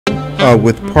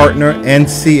with partner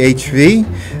NCHV,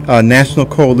 National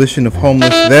Coalition of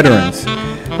Homeless Veterans.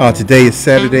 Today is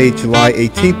Saturday, July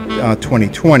 18th,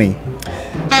 2020.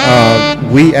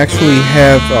 We actually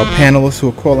have panelists who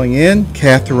are calling in,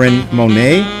 Catherine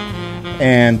Monet,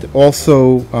 and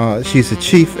also she's the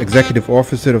Chief Executive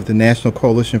Officer of the National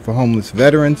Coalition for Homeless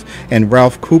Veterans, and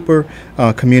Ralph Cooper,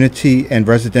 Community and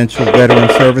Residential Veteran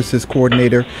Services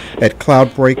Coordinator at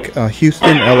Cloudbreak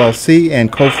Houston, LLC,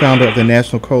 and co-founder of the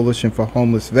National Coalition for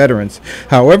Homeless Veterans.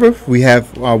 However, we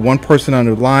have one person on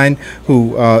the line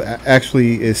who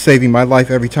actually is saving my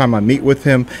life every time I meet with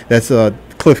him. That's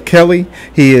Cliff Kelly.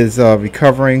 He is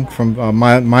recovering from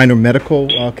minor medical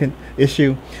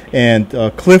issue. And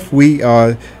Cliff, we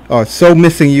are so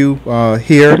missing you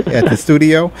here at the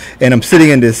studio. And I'm sitting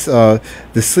in this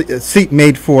seat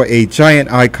made for a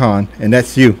giant icon, and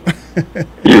that's you.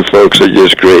 You folks are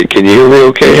just great. Can you hear me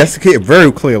okay? Yes,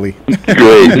 very clearly.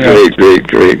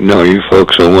 Great. No, you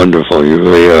folks are wonderful. You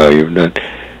really are. You've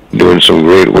doing some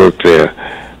great work there.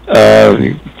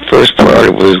 First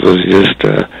part was just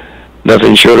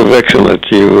nothing short of excellent.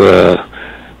 You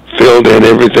filled in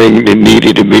everything that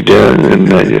needed to be done,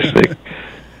 and I just think,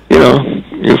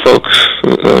 you folks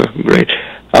are great.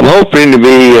 I'm hoping to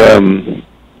be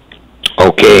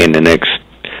okay in the next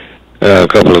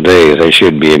couple of days. I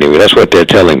should be anyway. That's what they're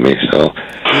telling me. So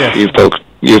yes.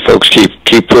 you folks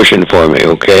keep pushing for me,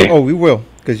 okay? Oh, we will,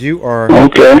 because you are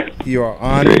okay. You are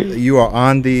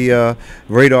on the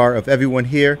radar of everyone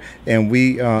here, and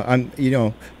we,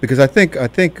 because I think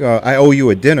I owe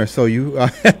you a dinner, so you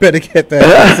better get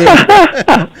that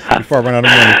soon before I run out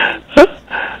of money.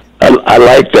 I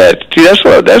like that. See, that's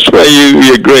why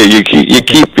you're great. You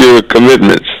keep your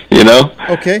commitments.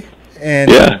 Okay,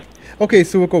 and yeah. Okay,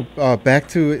 so we'll go back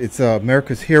to it's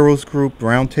America's Heroes Group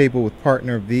Roundtable with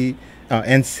partner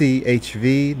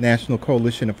NCHV, National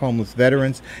Coalition of Homeless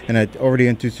Veterans, and I already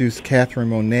introduced Catherine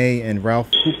Monet and Ralph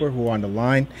Cooper, who are on the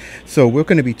line. So we're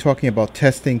going to be talking about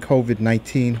testing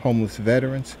COVID-19 homeless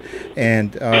veterans.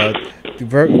 And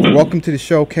welcome to the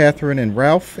show, Catherine and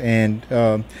Ralph, and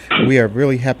we are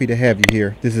really happy to have you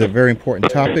here. This is a very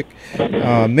important topic.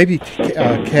 Maybe,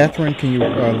 Catherine, can you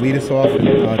lead us off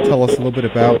and tell us a little bit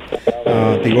about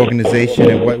the organization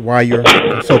and why you're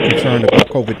so concerned about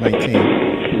COVID-19?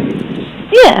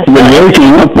 Yeah. We're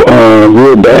waking up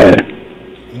real bad.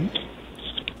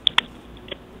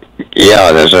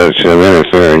 Yeah, there's some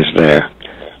interference there.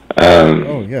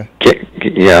 Oh, yeah.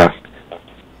 Yeah.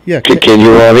 Yeah. Can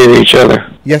you all hear each other?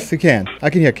 Yes, you can. I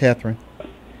can hear Catherine.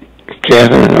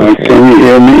 Catherine, can you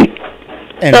hear me?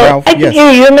 And so Ralph, I can yes.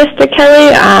 hear you, Mr.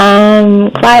 Kelly.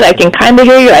 Clyde, I can kind of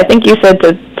hear you. I think you said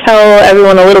to tell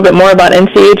everyone a little bit more about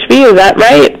NCHV. Is that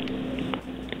right?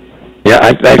 Yeah,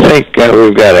 I think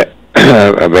we've got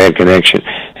a bad connection,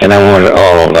 and I wanted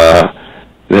all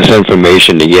this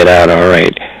information to get out. All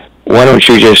right. Why don't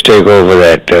you just take over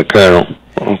that, Colonel?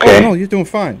 Okay. Oh, no, you're doing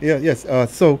fine. Yeah, yes.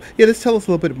 Let's tell us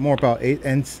a little bit more about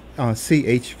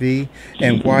NCHV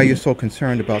and why you're so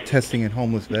concerned about testing in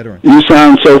homeless veterans. You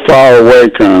sound so far away,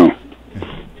 Colonel.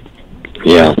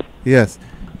 Yeah. Yes.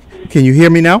 Can you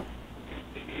hear me now?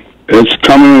 It's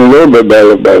coming a little bit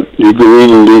better, but you can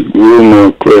read it a little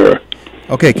more clear.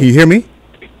 Okay, can you hear me?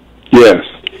 Yes.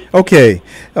 Okay,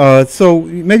 so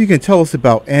maybe you can tell us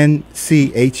about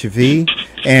NCHV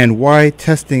and why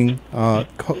testing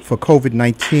for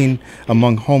COVID-19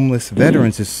 among homeless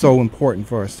veterans is so important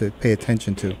for us to pay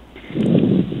attention to.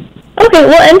 Okay,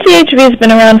 well, NCHV has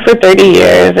been around for 30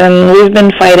 years, and we've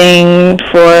been fighting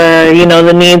for,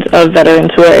 the needs of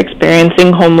veterans who are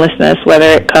experiencing homelessness, whether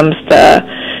it comes to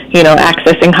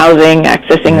accessing housing,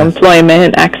 accessing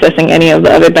employment, accessing any of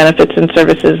the other benefits and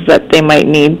services that they might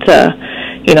need to,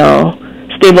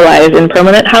 stabilize in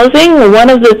permanent housing. One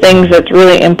of the things that's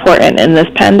really important in this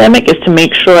pandemic is to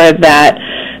make sure that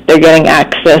they're getting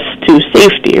access to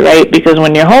safety, right? Because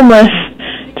when you're homeless,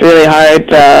 it's really hard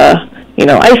to,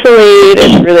 isolate.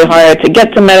 It's really hard to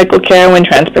get to medical care when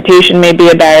transportation may be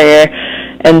a barrier.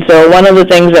 And so one of the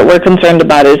things that we're concerned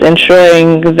about is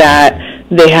ensuring that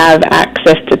they have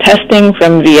access to testing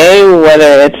from VA,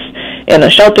 whether it's in a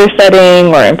shelter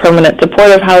setting or in permanent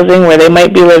supportive housing where they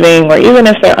might be living, or even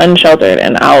if they're unsheltered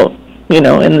and out,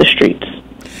 in the streets.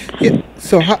 Yeah.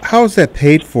 So how is that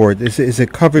paid for? Is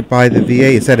it covered by the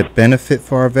VA? Is that a benefit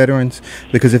for our veterans?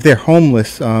 Because if they're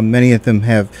homeless, many of them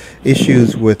have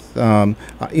issues with, being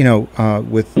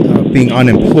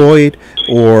unemployed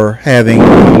or having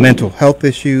mental health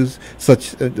issues,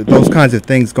 those kinds of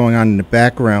things going on in the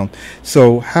background.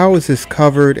 So how is this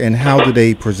covered, and how do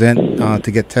they present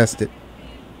to get tested?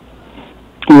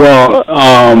 Well,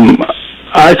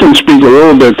 I can speak a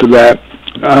little bit to that.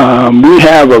 We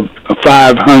have a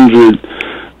 500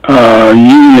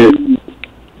 unit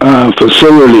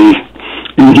facility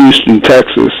in Houston,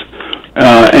 Texas,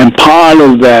 and part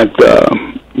of that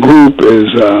group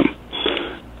is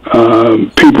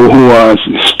people who are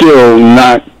still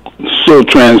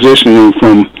transitioning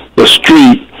from the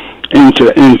street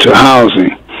into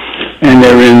housing, and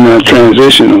they're in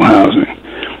transitional housing.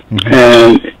 Mm-hmm.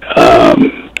 And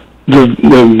the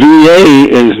VA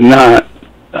is not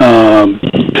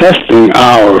testing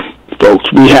our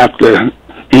folks. We have to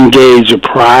engage a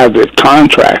private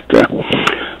contractor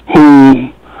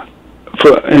who,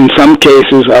 in some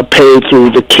cases, are paid through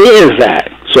the CARES Act.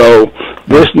 So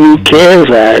this new CARES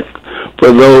Act,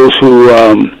 for those who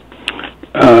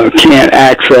can't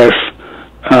access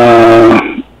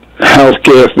health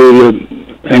care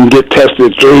and get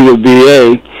tested through the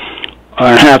VA, or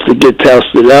have to get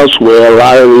tested elsewhere, a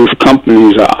lot of these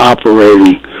companies are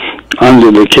operating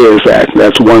under the CARES Act.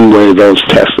 That's one way those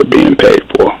tests are being paid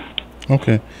for.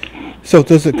 Okay. So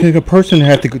can a person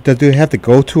do they have to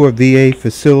go to a VA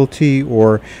facility,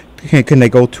 or can they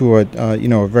go to a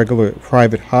regular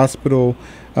private hospital?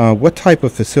 What type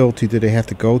of facility do they have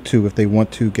to go to if they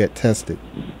want to get tested?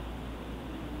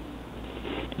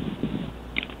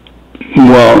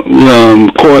 Well,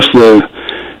 of course, the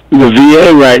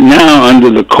VA right now under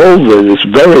the COVID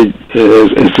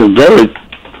it's a very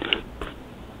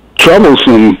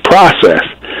troublesome process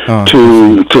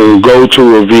to go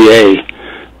to a VA.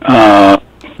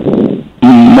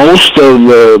 Most of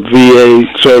the VA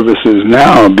services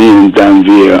now are being done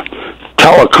via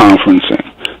teleconferencing,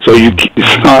 so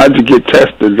it's hard to get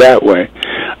tested that way.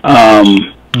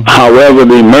 However,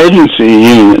 the emergency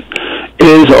unit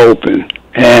is open,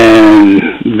 and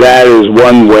that is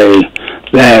one way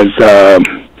that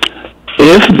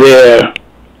if they're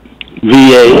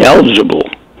VA eligible,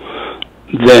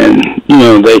 then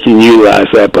they can utilize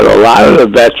that. But a lot of the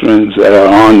veterans that are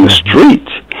on the streets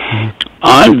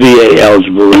aren't VA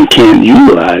eligible and can't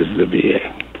utilize the VA.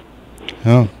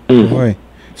 Oh, boy.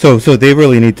 So they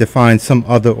really need to find some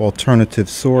other alternative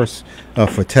source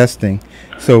for testing.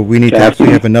 So we need to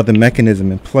actually have another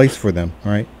mechanism in place for them,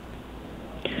 right?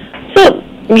 So,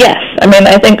 yes. I mean,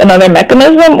 I think another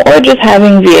mechanism, or just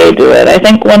having VA do it. I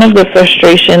think one of the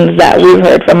frustrations that we've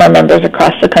heard from our members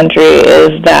across the country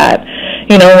is that,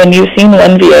 when you've seen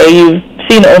one VA, you've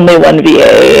seen only one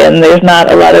VA, and there's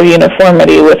not a lot of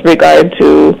uniformity with regard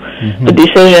to the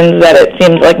decisions that it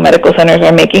seems like medical centers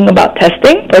are making about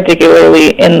testing,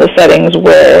 particularly in the settings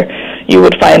where you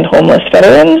would find homeless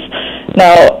veterans.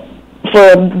 Now,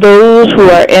 for those who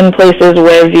are in places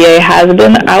where VA has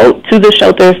been out to the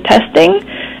shelters testing,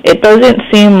 it doesn't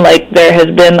seem like there has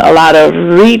been a lot of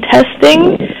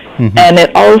retesting. And it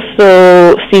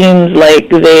also seems like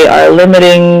they are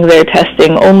limiting their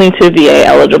testing only to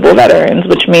VA-eligible veterans,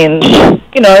 which means,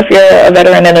 if you're a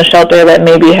veteran in a shelter that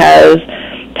maybe has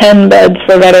 10 beds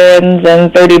for veterans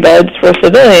and 30 beds for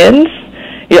civilians,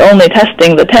 you're only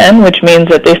testing the 10, which means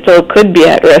that they still could be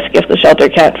at risk if the shelter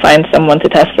can't find someone to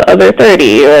test the other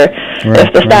 30, or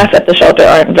if the staff at the shelter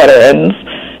aren't veterans.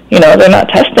 They're not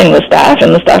testing the staff,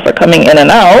 and the staff are coming in and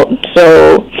out.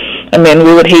 So, I mean,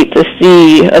 we would hate to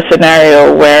see a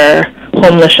scenario where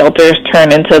homeless shelters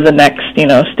turn into the next,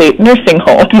 state nursing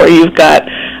home where you've got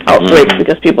outbreaks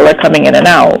because people are coming in and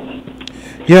out.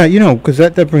 Yeah, because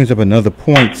that brings up another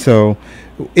point. So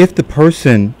if the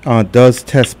person does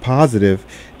test positive,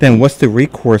 then what's the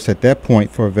recourse at that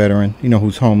point for a veteran,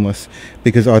 who's homeless?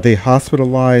 Because are they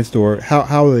hospitalized, or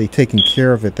how are they taken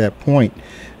care of at that point?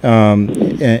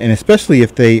 And especially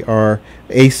if they are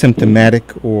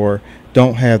asymptomatic or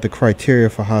don't have the criteria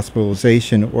for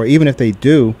hospitalization, or even if they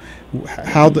do,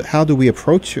 how do we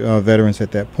approach veterans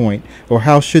at that point, or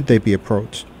how should they be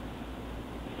approached?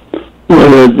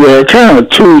 Well, there are kind of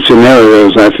two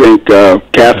scenarios I think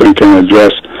Catherine can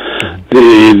address.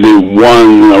 The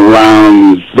one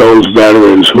around those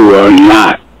veterans who are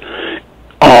not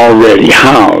already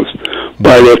housed.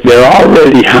 But if they're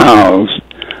already housed,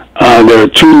 there are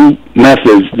two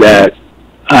methods that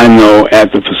I know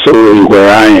at the facility where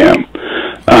I am.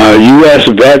 U.S.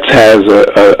 Vets has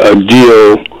a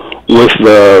deal with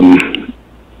the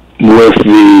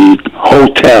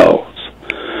hotels,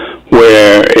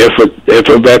 where if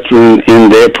a veteran in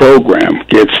their program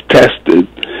gets tested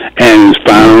and is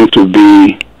found to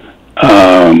be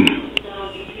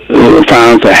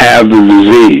found to have the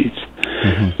disease,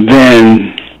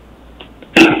 then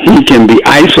he can be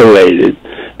isolated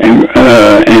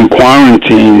and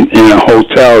quarantined in a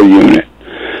hotel unit.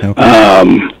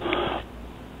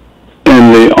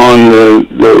 On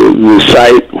the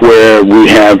site where we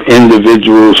have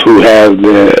individuals who have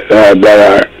that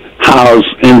are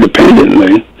housed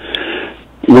independently,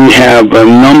 we have a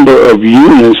number of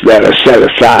units that are set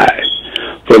aside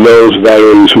for those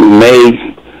veterans who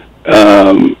may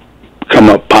come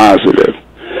up positive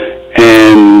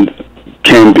and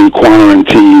can be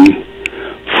quarantined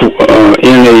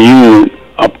in a unit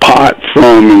apart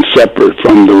from and separate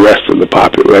from the rest of the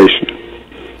population.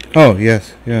 Oh,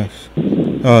 yes, yes.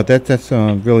 That's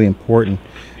really important.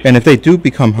 And if they do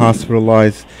become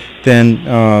hospitalized, then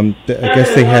I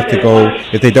guess they have to go,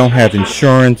 if they don't have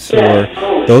insurance or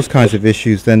those kinds of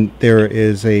issues, then there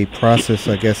is a process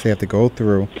I guess they have to go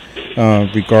through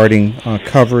regarding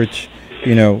coverage,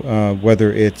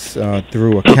 whether it's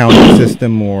through a county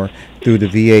system or through the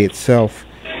VA itself.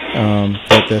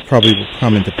 That probably will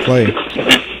come into play.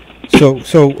 So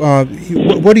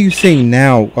what are you seeing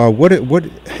now? What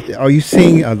are you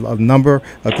seeing a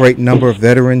great number of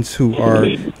veterans who are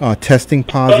testing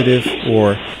positive,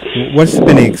 or what's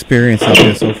been the experience out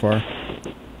there so far?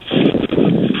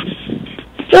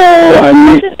 So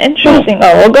that's an interesting.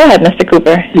 Oh, well, go ahead, Mr.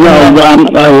 Cooper. No,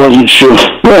 I wasn't sure.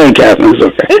 Go ahead, Catherine. It's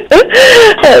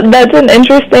okay. That's an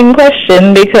interesting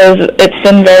question because it's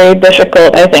been very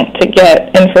difficult, I think, to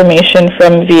get information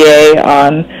from VA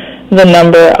on the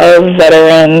number of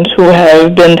veterans who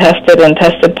have been tested and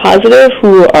tested positive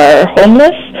who are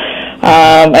homeless.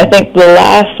 I think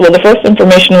the first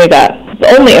information we got,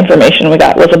 the only information we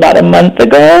got was about a month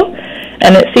ago,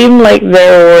 and it seemed like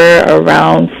there were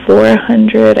around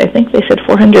 400, I think they said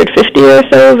 450 or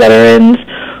so veterans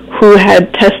who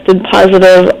had tested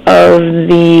positive of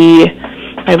the,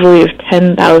 I believe,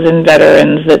 10,000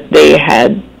 veterans that they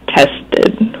had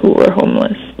tested who were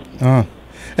homeless.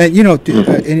 And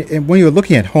and when you're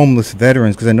looking at homeless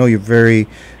veterans, because I know you're very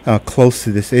close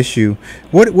to this issue,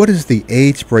 what is the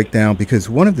age breakdown? Because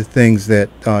one of the things that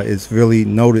is really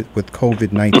noted with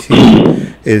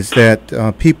COVID-19 is that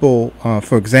people,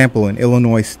 for example, in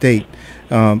Illinois State,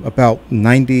 about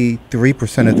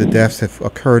 93% of the deaths have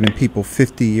occurred in people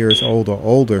 50 years old or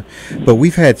older. But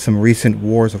we've had some recent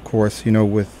wars, of course,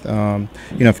 with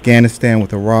Afghanistan,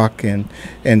 with Iraq,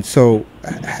 and so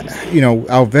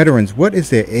our veterans, what is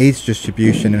their age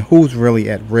distribution and who's really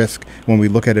at risk when we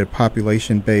look at a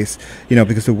population base?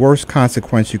 Because the worst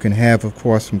consequence you can have, of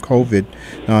course, from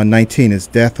COVID-19 is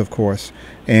death, of course.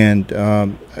 And,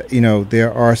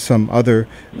 there are some other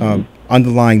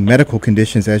underlying medical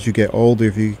conditions as you get older.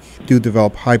 If you do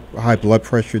develop high blood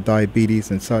pressure,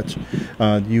 diabetes, and such,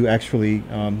 you actually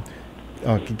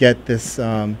get this.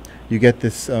 You get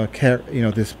this,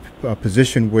 this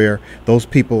position where those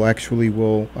people actually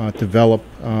will develop,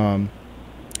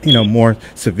 more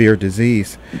severe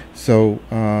disease. So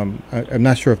I'm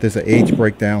not sure if there's an age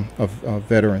breakdown of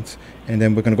veterans. And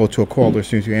then we're going to go to a caller as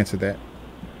soon as you answer that.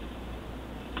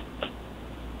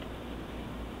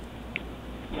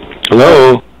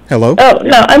 Hello? Hello? Oh,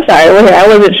 no, I'm sorry. We're here. I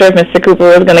wasn't sure if Mr. Cooper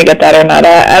was going to get that or not.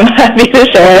 I'm happy to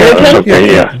share.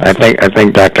 Okay, yeah. I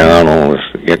think Dr. Arnold was...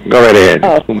 Yeah, go right ahead.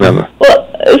 Oh. Whomever. Well,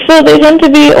 so they tend to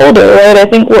be older, right? I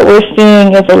think what we're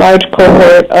seeing is a large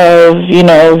cohort of,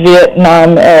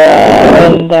 Vietnam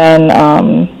era and then,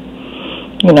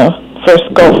 first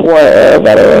Gulf War era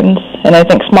veterans. And I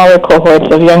think smaller cohorts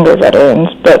of younger veterans,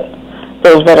 but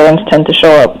those veterans tend to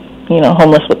show up,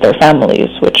 homeless with their families,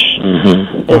 which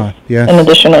is yes. an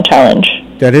additional challenge.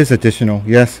 That is additional.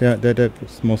 Yes, yeah,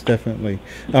 that's most definitely.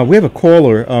 We have a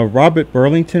caller, Robert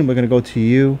Burlington. We're going to go to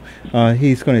you.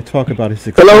 He's going to talk about his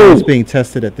experience being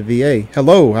tested at the VA.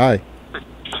 Hello, hi.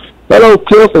 Hello,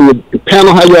 Cliff and the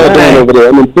panel. How y'all doing over there?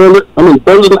 I'm in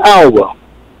Berlin, Iowa.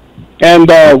 And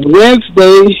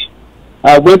Wednesday,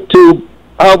 I went to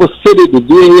Iowa City, the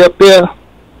VA up there,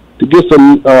 to get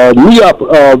some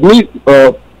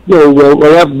when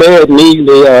I have bad knee,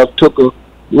 they took a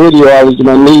radiology of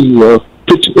my knee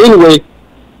picture. Anyway,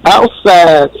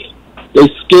 outside, they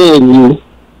scan you.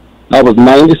 I was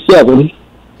 97.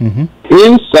 Mm-hmm.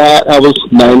 Inside, I was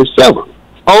 97.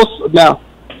 Also, now,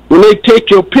 when they take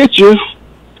your picture,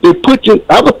 they put you,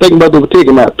 I was thinking about they were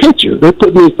taking my picture. They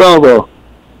put me in front of a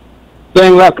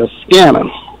thing like a scanner.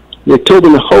 They told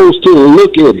me to hold still and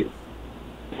look at it.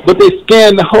 But they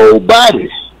scanned the whole body.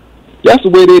 That's the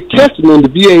way they tested me in the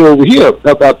VA over here.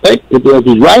 I think it was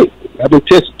right. I've been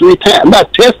tested 3 times.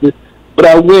 Not tested, but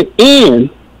I went in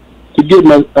to get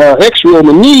my X-ray on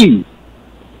my knees,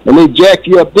 and they jack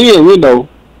you up there, Well,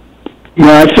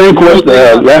 I think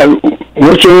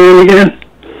what's your name again?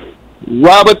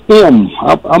 Robert M.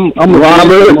 I'm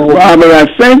Robert. Robert, I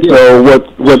think though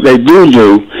what they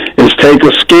do is take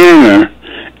a scanner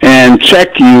and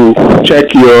check your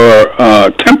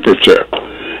temperature.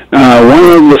 One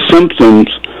of the symptoms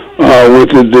with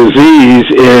the disease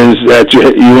is that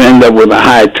you end up with a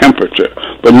high temperature.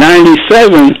 but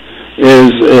 97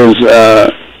 is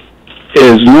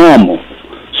normal.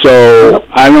 So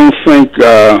I don't think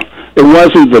it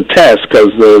wasn't the test,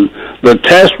 because the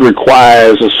test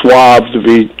requires a swab to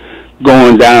be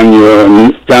going down your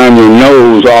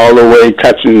nose all the way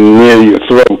touching near your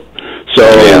throat.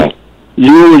 So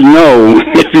you would know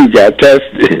if you got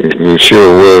tested. You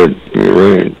sure would. You're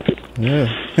right. Yeah.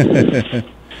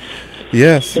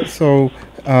 Yes. So,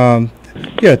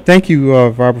 thank you,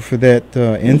 Robert, for that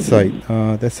insight.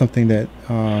 That's something that,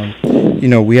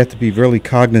 we have to be really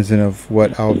cognizant of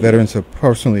what our veterans are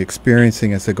personally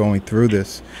experiencing as they're going through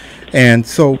this. And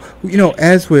so,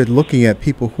 as we're looking at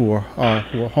people who are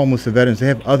homeless and veterans, they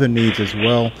have other needs as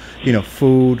well,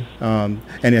 food. And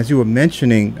as you were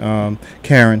mentioning,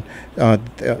 Catherine, that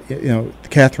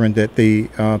the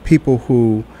people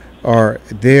who are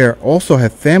there also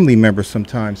have family members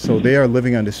sometimes, so they are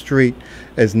living on the street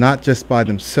as not just by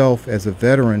themselves as a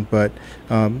veteran, but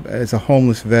as a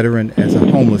homeless veteran, as a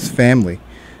homeless family.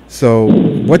 So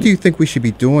what do you think we should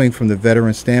be doing from the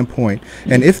veteran standpoint?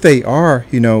 And if they are,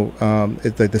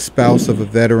 if the spouse of a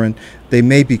veteran, they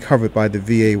may be covered by the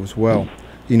VA as well,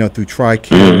 through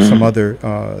TRICARE or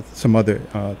some other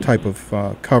type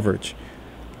of coverage.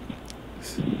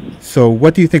 So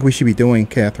what do you think we should be doing,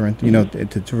 Catherine,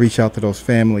 to reach out to those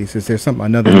families? Is there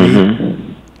another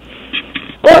need?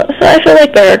 Well, so I feel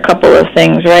like there are a couple of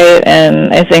things, right?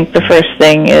 And I think the first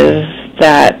thing is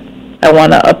that I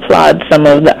want to applaud some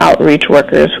of the outreach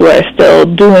workers who are still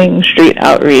doing street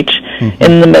outreach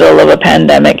in the middle of a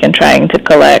pandemic and trying to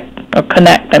connect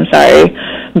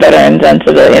veterans and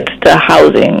civilians to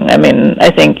housing. I mean,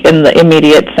 I think in the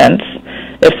immediate sense,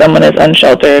 if someone is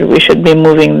unsheltered, we should be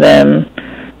moving them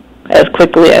as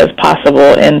quickly as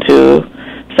possible into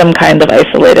some kind of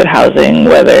isolated housing,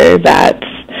 whether that's,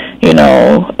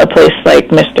 a place like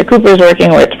Mr. Cooper's working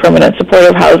where it's permanent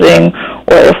supportive housing,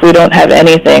 or if we don't have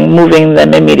anything, moving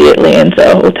them immediately into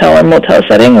a hotel or motel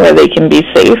setting where they can be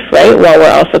safe, right, while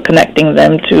we're also connecting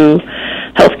them to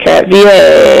healthcare at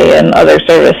VA and other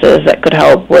services that could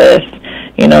help with,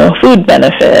 food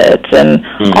benefits and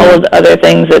all of the other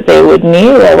things that they would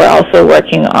need, while we're also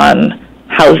working on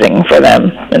housing for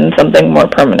them and something more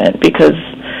permanent, because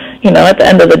at the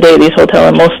end of the day, these hotel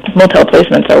and motel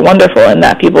placements are wonderful in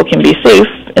that people can be safe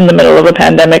in the middle of a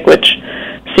pandemic, which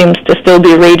seems to still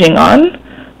be raging on,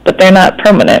 but they're not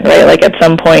permanent, right? Like at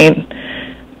some point,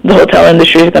 the hotel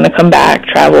industry is going to come back,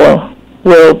 travel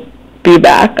will be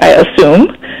back, I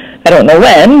assume. I don't know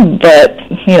when, but,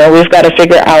 we've got to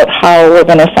figure out how we're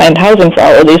going to find housing for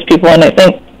all of these people. And I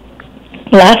think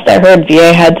last I heard,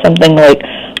 VA had something like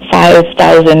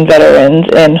 5,000 veterans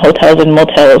in hotels and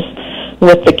motels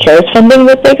with the CARES funding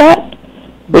that they got,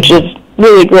 which is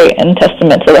really great and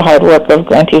testament to the hard work of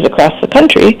grantees across the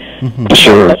country.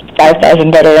 Sure.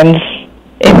 5,000 veterans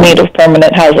in need of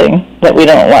permanent housing that we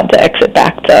don't want to exit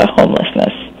back to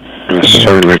homelessness. That's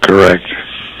certainly correct.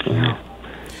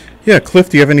 Yeah, Cliff,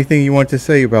 do you have anything you want to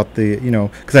say about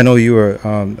because I know you were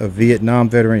a Vietnam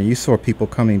veteran, you saw people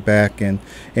coming back in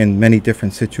many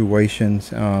different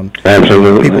situations.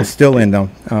 Absolutely. People still in them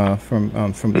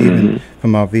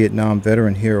from our Vietnam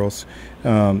veteran heroes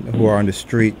who are on the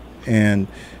street. And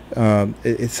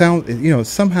it sounds,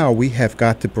 somehow we have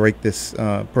got to break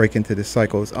into this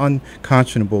cycle. It's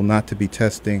unconscionable not to be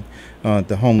testing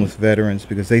the homeless veterans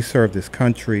because they serve this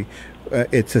country.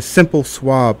 It's a simple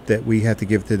swab that we have to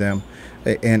give to them,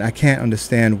 and I can't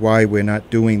understand why we're not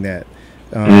doing that.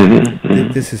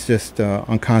 This is just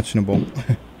unconscionable.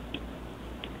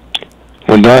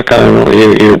 Well, Doc,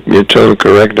 you're totally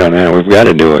correct on that. We've got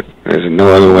to do it. There's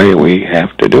no other way. We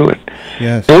have to do it.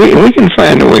 Yes. So we can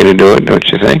find a way to do it, don't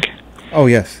you think? Oh,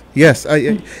 yes. Yes.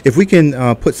 If we can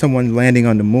put someone landing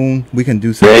on the moon, we can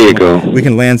do something. There you go. We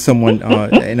can land someone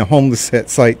in a homeless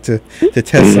site to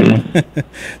test someone.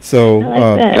 So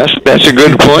that's a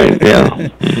good point. Yeah.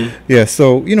 Yeah.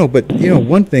 So but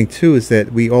one thing too is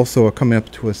that we also are coming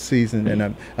up to a season,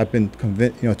 and I've been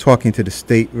talking to the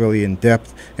state really in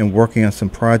depth and working on some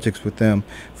projects with them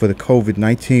for the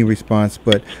COVID-19 response.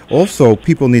 But also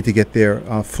people need to get their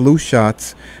flu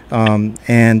shots, and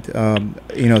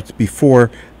it's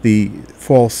before the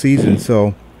fall season.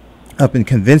 So I've been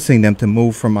convincing them to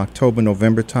move from October,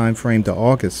 November time frame to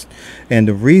August. And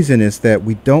the reason is that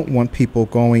we don't want people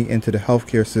going into the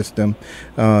healthcare system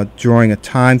during a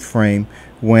time frame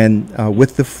when,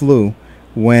 with the flu,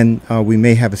 when we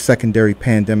may have a secondary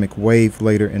pandemic wave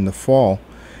later in the fall.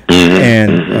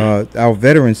 And our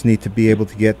veterans need to be able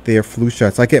to get their flu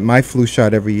shots. I get my flu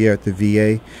shot every year at the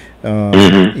VA,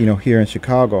 here in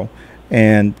Chicago.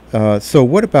 And so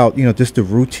what about, just the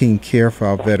routine care for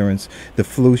our veterans, the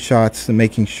flu shots, and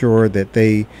making sure that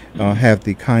they have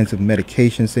the kinds of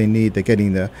medications they need, they're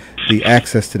getting the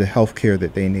access to the health care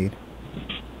that they need?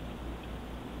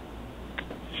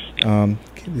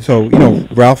 So,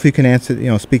 Ralph, you can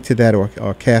answer, speak to that,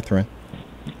 or Catherine.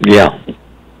 Yeah.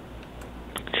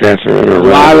 Catherine, a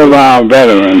lot of our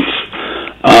veterans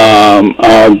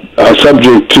are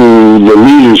subject to the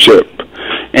leadership,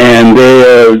 and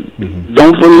they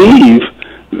don't believe,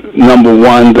 number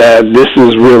one, that this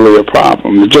is really a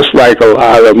problem. Just like a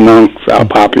lot of amongst our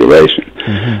population,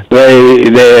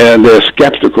 they're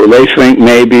skeptical. They think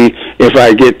maybe if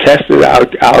I get tested,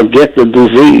 I'll get the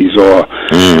disease, or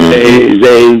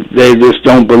they just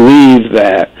don't believe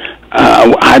that.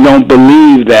 I don't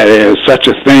believe that there's such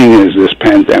a thing as this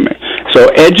pandemic. So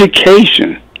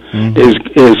education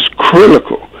is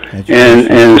critical,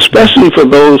 and especially for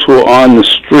those who are on the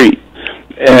street,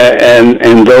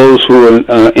 and those who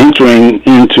are entering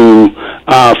into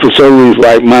facilities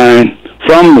like mine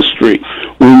from the street.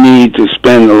 We need to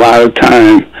spend a lot of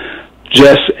time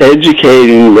just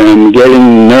educating them,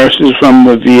 getting nurses from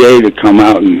the VA to come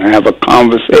out and have a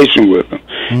conversation with them.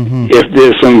 If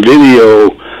there's some video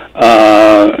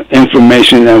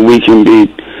information that we can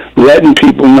be letting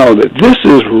people know that this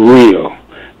is real,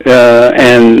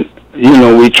 and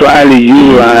we try to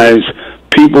utilize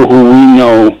people who we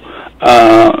know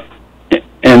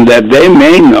and that they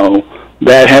may know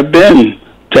that have been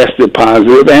tested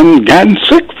positive and gotten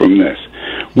sick from this.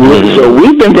 So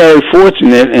we've been very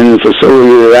fortunate in the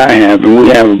facility that I have, and we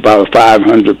have about a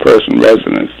 500-person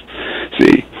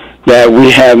residency, that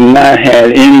we have not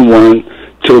had anyone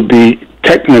to be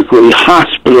technically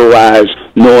hospitalized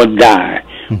nor die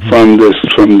from this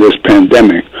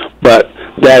pandemic. But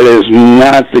that is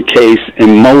not the case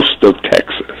in most of Texas.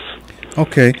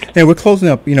 Okay, and we're closing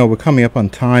up, we're coming up on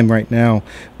time right now,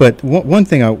 but one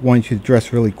thing I want you to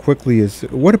address really quickly is,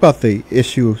 what about the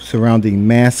issue surrounding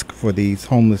masks for these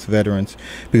homeless veterans?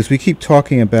 Because we keep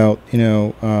talking about,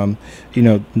 the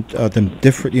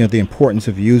different, the importance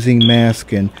of using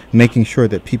masks and making sure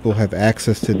that people have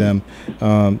access to them,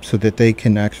 so that they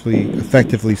can actually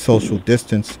effectively social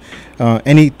distance.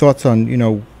 Any thoughts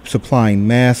on, supplying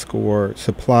masks or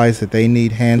supplies that they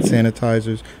need, hand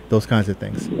sanitizers, those kinds of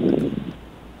things?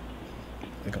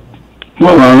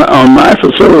 Well, on my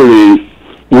facility,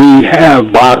 we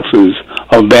have boxes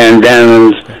of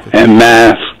bandanas and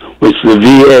masks, which the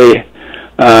VA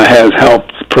has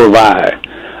helped provide.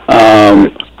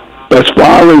 As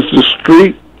far as the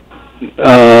street,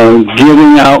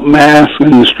 giving out masks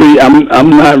in the street, I'm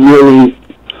not really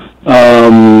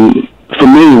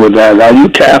familiar with that. Are you,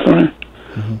 Catherine?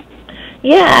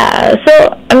 Yeah,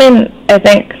 so, I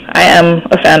think I am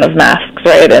a fan of masks,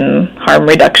 right, and harm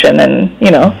reduction and,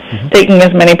 taking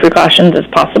as many precautions as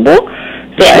possible.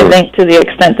 So I think to the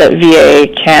extent that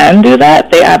VA can do that,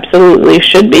 they absolutely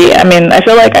should be. I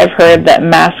feel like I've heard that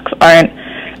masks aren't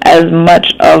as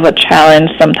much of a challenge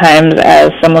sometimes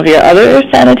as some of your other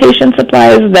sanitation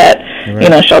supplies that,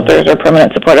 shelters or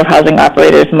permanent supportive housing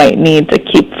operators might need to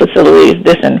keep facilities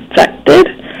disinfected.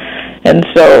 And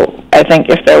so I think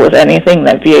if there was anything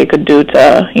that VA could do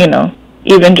to,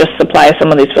 even just supply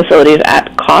some of these facilities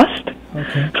at cost.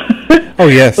 Oh,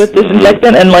 yes. With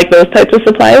disinfectant and those types of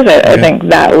supplies, I think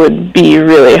that would be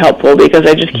really helpful, because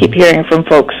I just keep hearing from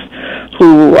folks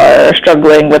who are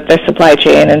struggling with their supply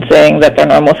chain and saying that their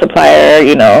normal supplier,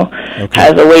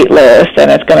 has a wait list and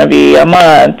it's going to be a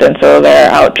month, and so they're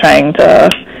out trying to,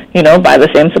 buy the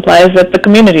same supplies that the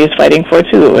community is fighting for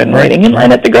too, and waiting in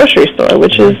line at the grocery store,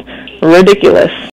 which is ridiculous.